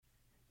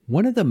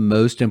One of the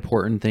most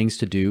important things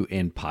to do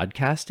in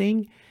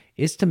podcasting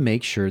is to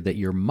make sure that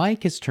your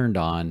mic is turned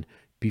on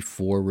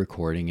before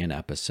recording an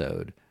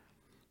episode.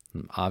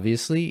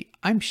 Obviously,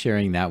 I'm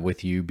sharing that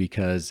with you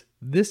because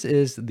this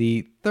is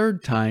the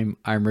third time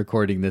I'm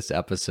recording this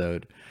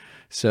episode.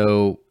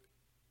 So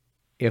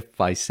if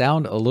I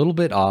sound a little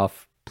bit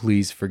off,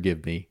 please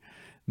forgive me.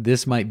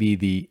 This might be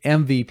the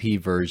MVP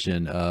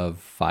version of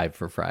Five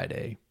for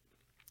Friday.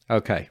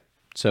 Okay,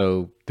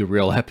 so the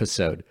real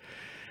episode.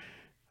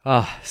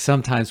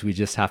 Sometimes we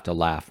just have to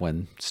laugh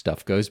when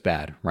stuff goes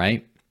bad,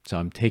 right? So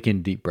I'm taking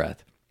a deep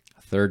breath.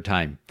 Third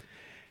time.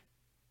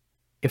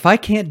 If I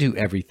can't do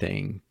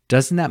everything,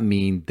 doesn't that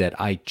mean that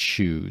I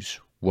choose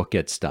what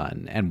gets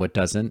done and what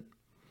doesn't?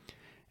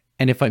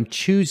 And if I'm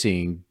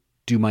choosing,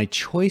 do my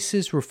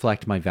choices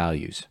reflect my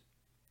values?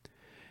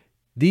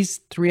 These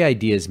three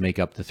ideas make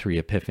up the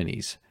three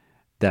epiphanies.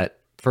 That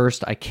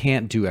first, I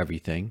can't do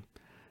everything.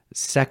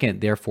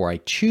 Second, therefore, I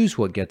choose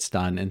what gets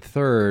done. And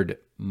third,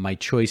 my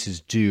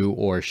choices do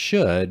or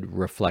should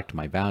reflect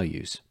my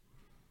values.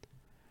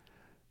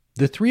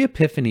 The three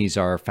epiphanies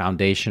are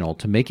foundational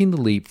to making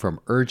the leap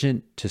from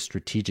urgent to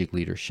strategic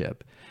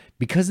leadership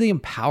because they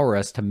empower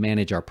us to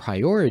manage our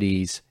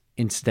priorities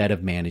instead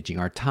of managing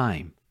our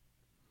time.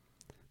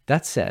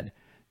 That said,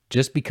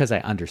 just because I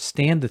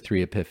understand the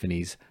three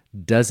epiphanies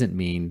doesn't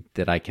mean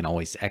that I can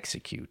always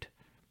execute.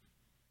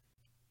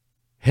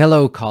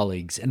 Hello,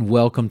 colleagues, and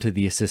welcome to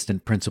the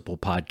Assistant Principal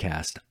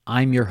Podcast.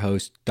 I'm your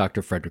host,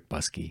 Dr. Frederick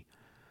Buskey.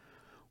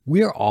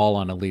 We are all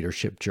on a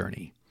leadership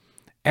journey.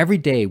 Every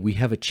day we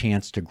have a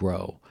chance to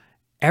grow.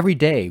 Every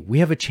day we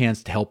have a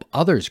chance to help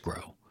others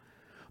grow.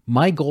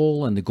 My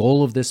goal and the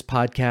goal of this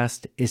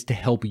podcast is to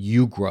help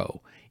you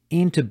grow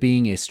into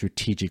being a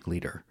strategic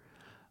leader.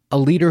 A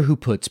leader who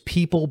puts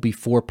people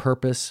before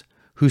purpose,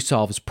 who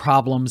solves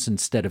problems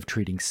instead of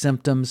treating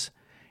symptoms,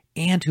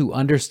 and who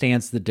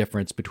understands the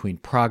difference between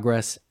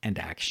progress and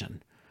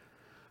action.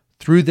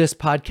 Through this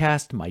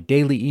podcast, my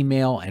daily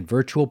email, and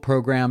virtual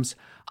programs,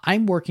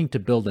 I'm working to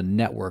build a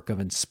network of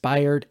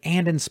inspired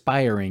and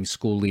inspiring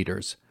school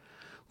leaders.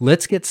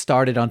 Let's get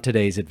started on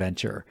today's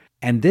adventure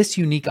and this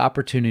unique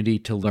opportunity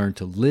to learn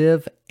to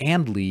live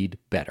and lead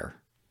better.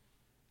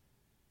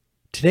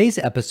 Today's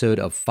episode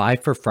of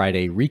Five for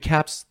Friday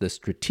recaps the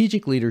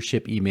strategic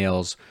leadership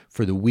emails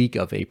for the week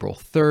of April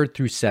 3rd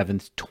through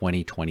 7th,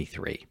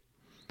 2023.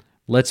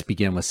 Let's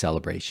begin with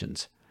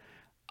celebrations.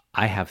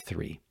 I have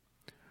three.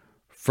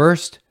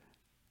 First,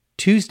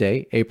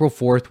 Tuesday, April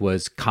 4th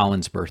was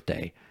Colin's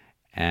birthday.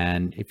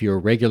 And if you're a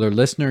regular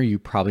listener, you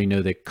probably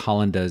know that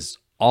Colin does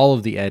all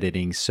of the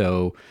editing.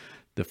 So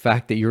the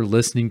fact that you're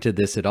listening to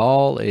this at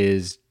all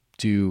is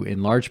due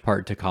in large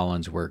part to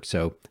Colin's work.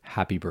 So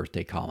happy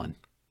birthday, Colin.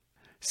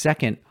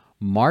 Second,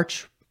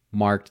 March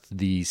marked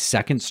the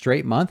second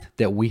straight month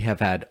that we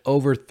have had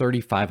over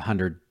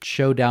 3,500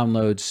 show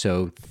downloads.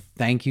 So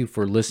thank you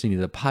for listening to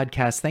the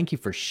podcast. Thank you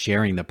for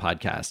sharing the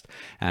podcast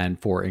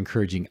and for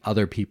encouraging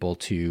other people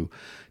to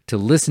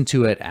listen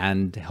to it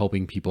and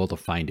helping people to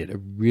find it. I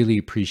really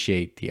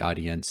appreciate the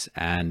audience.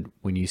 And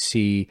when you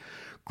see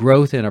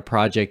growth in a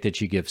project that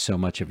you give so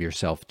much of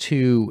yourself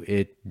to,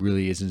 it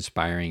really is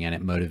inspiring and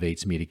it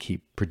motivates me to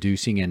keep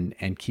producing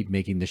and keep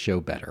making the show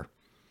better.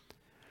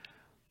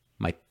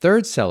 My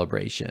third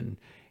celebration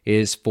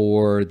is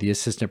for the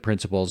assistant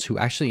principals who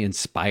actually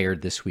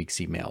inspired this week's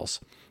emails.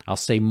 I'll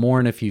say more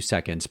in a few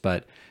seconds,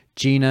 but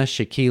Gina,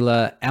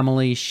 Shaquila,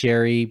 Emily,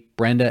 Sherry,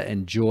 Brenda,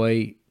 and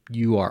Joy,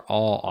 you are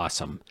all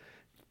awesome.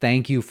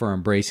 Thank you for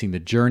embracing the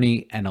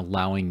journey and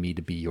allowing me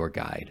to be your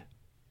guide.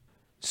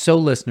 So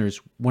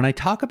listeners, when I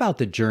talk about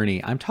the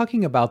journey, I'm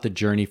talking about the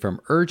journey from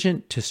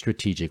urgent to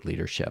strategic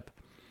leadership.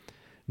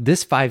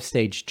 This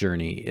 5-stage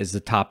journey is the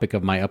topic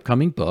of my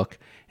upcoming book,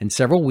 and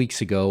several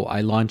weeks ago,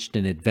 I launched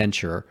an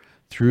adventure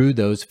through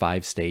those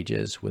 5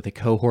 stages with a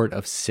cohort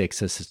of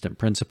 6 assistant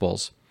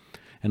principals.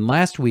 And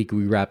last week,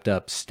 we wrapped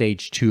up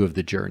stage 2 of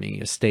the journey,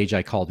 a stage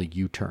I call the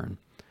U-turn.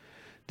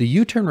 The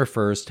U-turn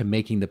refers to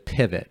making the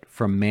pivot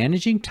from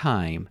managing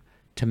time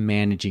to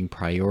managing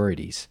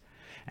priorities.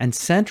 And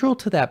central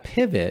to that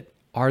pivot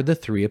are the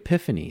 3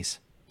 epiphanies.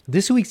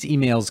 This week's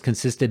emails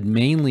consisted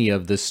mainly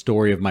of the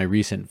story of my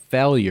recent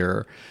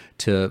failure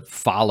to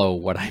follow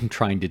what I'm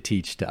trying to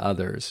teach to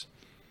others.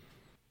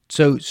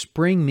 So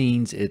spring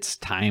means it's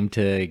time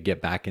to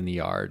get back in the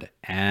yard.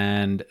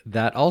 And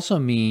that also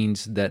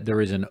means that there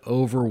is an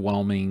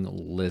overwhelming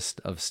list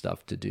of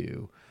stuff to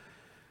do.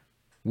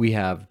 We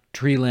have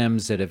tree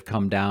limbs that have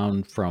come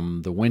down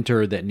from the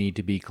winter that need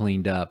to be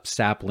cleaned up,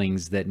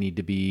 saplings that need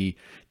to be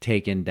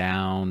taken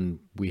down.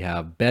 We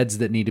have beds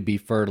that need to be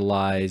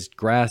fertilized,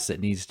 grass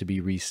that needs to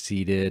be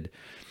reseeded,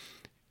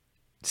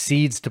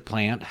 seeds to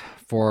plant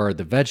for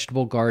the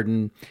vegetable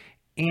garden.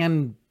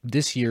 And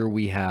this year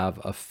we have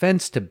a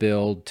fence to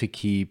build to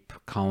keep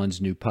Colin's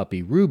new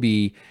puppy,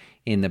 Ruby,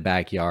 in the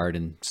backyard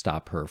and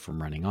stop her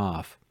from running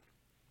off.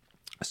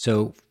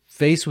 So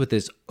faced with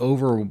this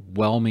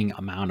overwhelming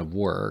amount of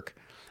work,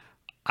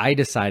 I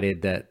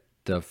decided that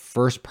the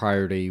first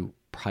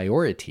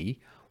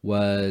priority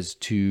was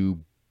to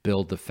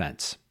build the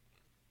fence.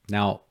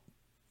 Now,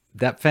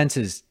 that fence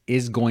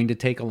is going to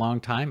take a long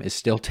time, is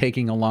still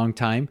taking a long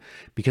time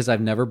because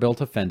I've never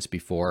built a fence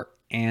before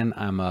and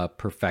I'm a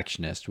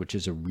perfectionist, which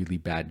is a really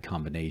bad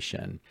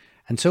combination.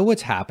 And so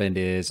what's happened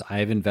is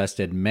I've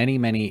invested many,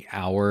 many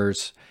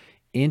hours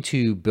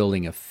into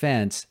building a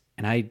fence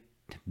and I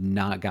have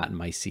not gotten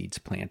my seeds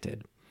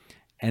planted.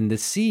 And the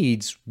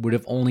seeds would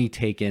have only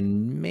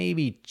taken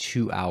maybe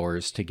 2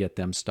 hours to get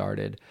them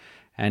started.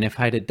 And if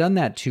I'd have done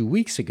that 2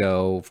 weeks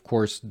ago, of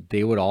course,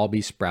 they would all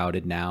be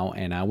sprouted now,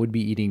 and I would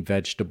be eating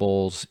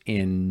vegetables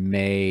in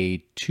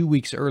May 2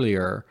 weeks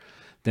earlier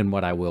than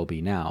what I will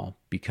be now,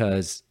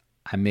 because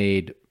I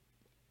made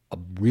a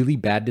really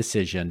bad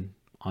decision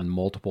on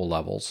multiple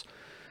levels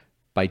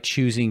by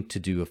choosing to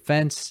do a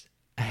fence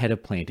ahead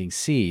of planting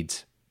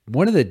seeds.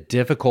 One of the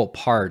difficult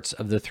parts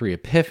of the 3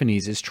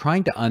 Epiphanies is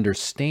trying to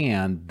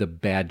understand the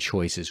bad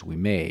choices we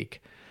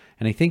make.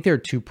 And I think there are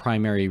 2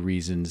 primary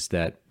reasons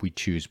that we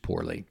choose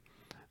poorly.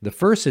 The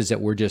first is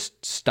that we're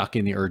just stuck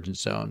in the urgent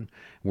zone.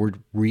 We're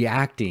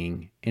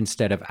reacting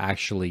instead of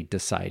actually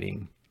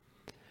deciding.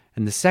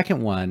 And the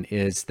second one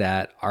is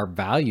that our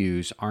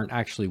values aren't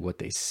actually what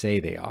they say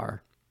they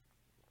are.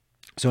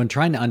 So in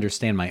trying to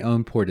understand my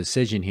own poor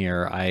decision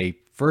here, I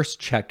first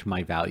checked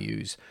my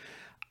values.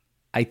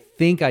 I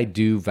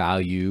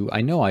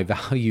know I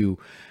value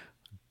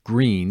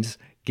greens,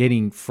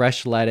 getting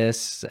fresh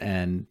lettuce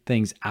and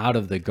things out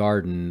of the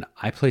garden.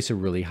 I place a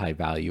really high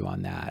value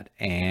on that.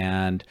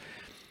 And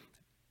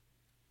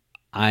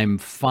I'm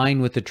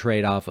fine with the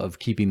trade-off of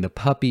keeping the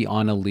puppy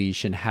on a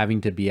leash and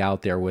having to be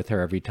out there with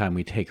her every time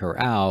we take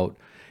her out,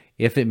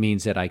 if it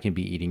means that I can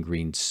be eating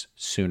greens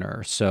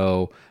sooner.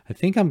 So I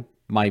think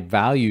my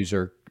values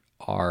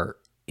are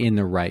in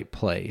the right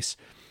place.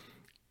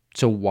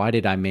 So why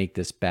did I make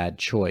this bad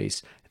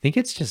choice? I think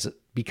it's just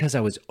because I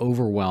was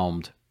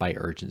overwhelmed by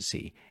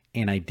urgency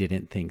and I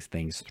didn't think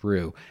things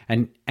through.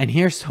 And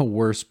here's the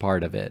worst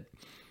part of it.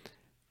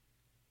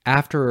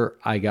 After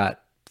I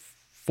got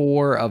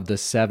 4 of the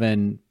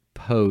 7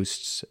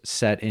 posts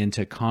set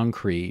into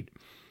concrete,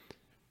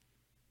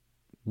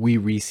 we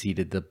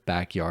reseeded the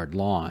backyard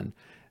lawn.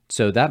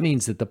 So that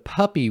means that the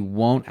puppy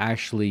won't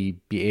actually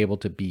be able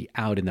to be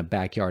out in the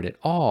backyard at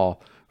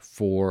all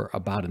for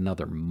about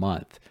another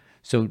month.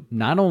 So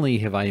not only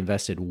have I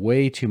invested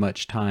way too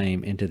much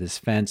time into this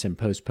fence and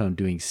postponed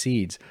doing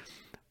seeds,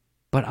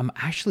 but I'm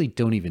actually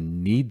don't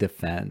even need the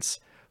fence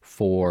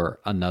for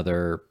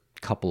another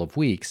couple of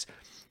weeks.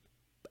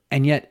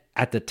 And yet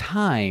at the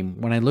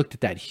time, when I looked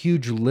at that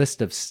huge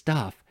list of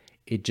stuff,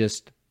 it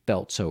just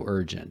felt so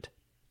urgent.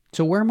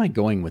 So where am I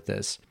going with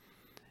this?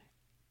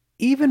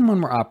 Even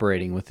when we're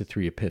operating with the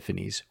 3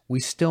 Epiphanies, we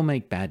still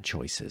make bad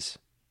choices.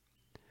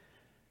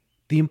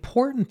 The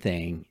important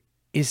thing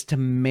is to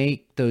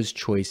make those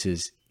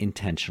choices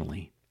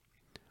intentionally.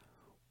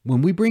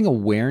 When we bring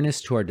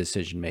awareness to our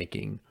decision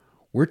making,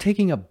 we're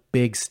taking a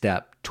big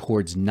step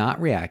towards not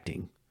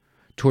reacting,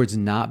 towards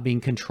not being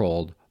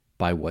controlled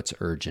by what's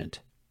urgent.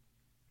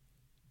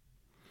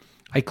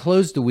 I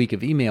closed the week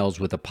of emails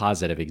with a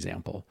positive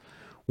example.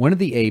 One of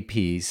the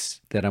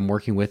APs that I'm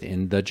working with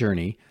in the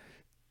journey,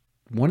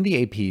 one of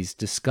the APs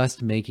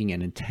discussed making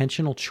an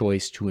intentional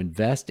choice to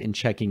invest in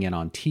checking in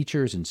on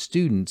teachers and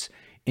students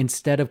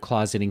instead of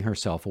closeting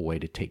herself away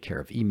to take care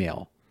of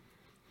email.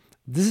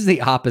 This is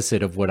the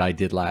opposite of what I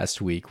did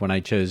last week when I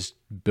chose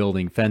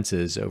building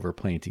fences over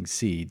planting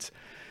seeds.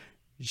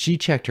 She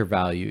checked her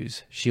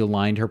values, she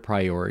aligned her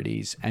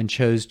priorities, and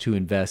chose to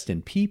invest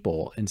in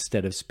people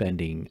instead of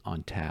spending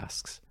on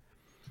tasks.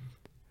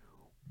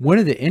 One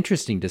of the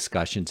interesting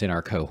discussions in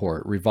our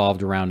cohort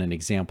revolved around an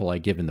example I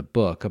give in the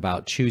book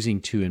about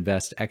choosing to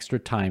invest extra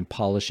time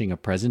polishing a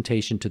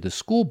presentation to the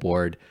school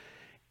board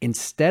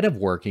instead of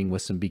working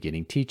with some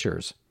beginning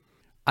teachers.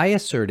 I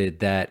asserted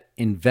that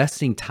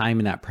investing time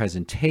in that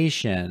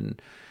presentation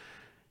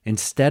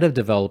instead of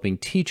developing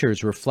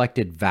teachers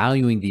reflected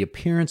valuing the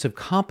appearance of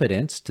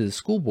competence to the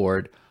school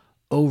board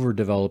over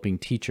developing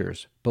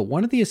teachers. But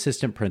one of the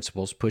assistant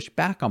principals pushed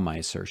back on my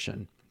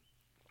assertion.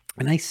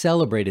 And I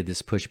celebrated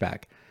this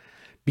pushback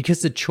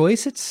because the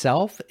choice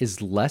itself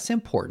is less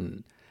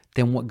important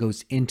than what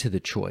goes into the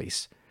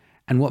choice.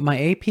 And what my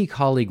AP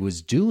colleague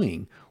was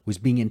doing was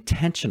being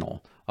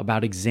intentional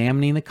about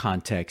examining the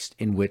context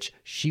in which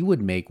she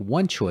would make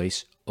one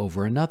choice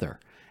over another.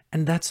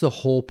 And that's the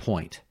whole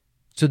point.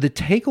 So the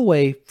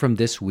takeaway from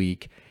this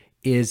week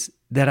is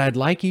that I'd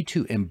like you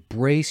to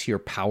embrace your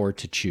power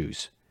to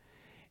choose.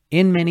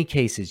 In many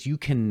cases, you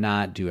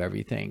cannot do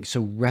everything.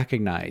 So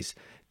recognize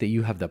that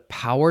you have the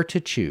power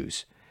to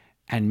choose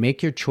and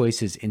make your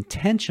choices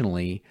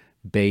intentionally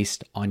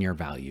based on your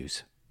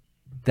values.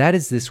 That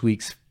is this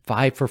week's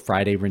 5 for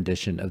Friday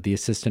rendition of the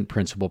Assistant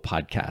Principal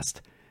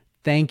podcast.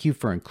 Thank you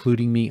for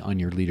including me on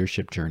your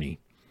leadership journey.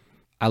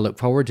 I look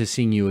forward to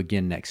seeing you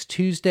again next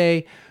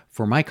Tuesday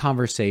for my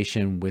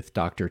conversation with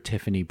Dr.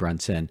 Tiffany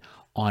Brunson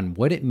on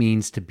what it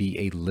means to be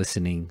a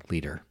listening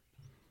leader.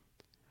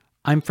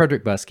 I'm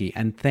Frederick Buskey,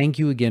 and thank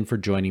you again for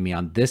joining me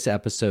on this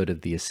episode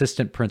of the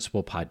Assistant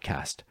Principal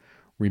podcast.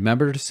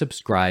 Remember to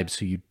subscribe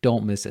so you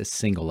don't miss a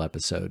single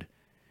episode.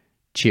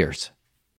 Cheers.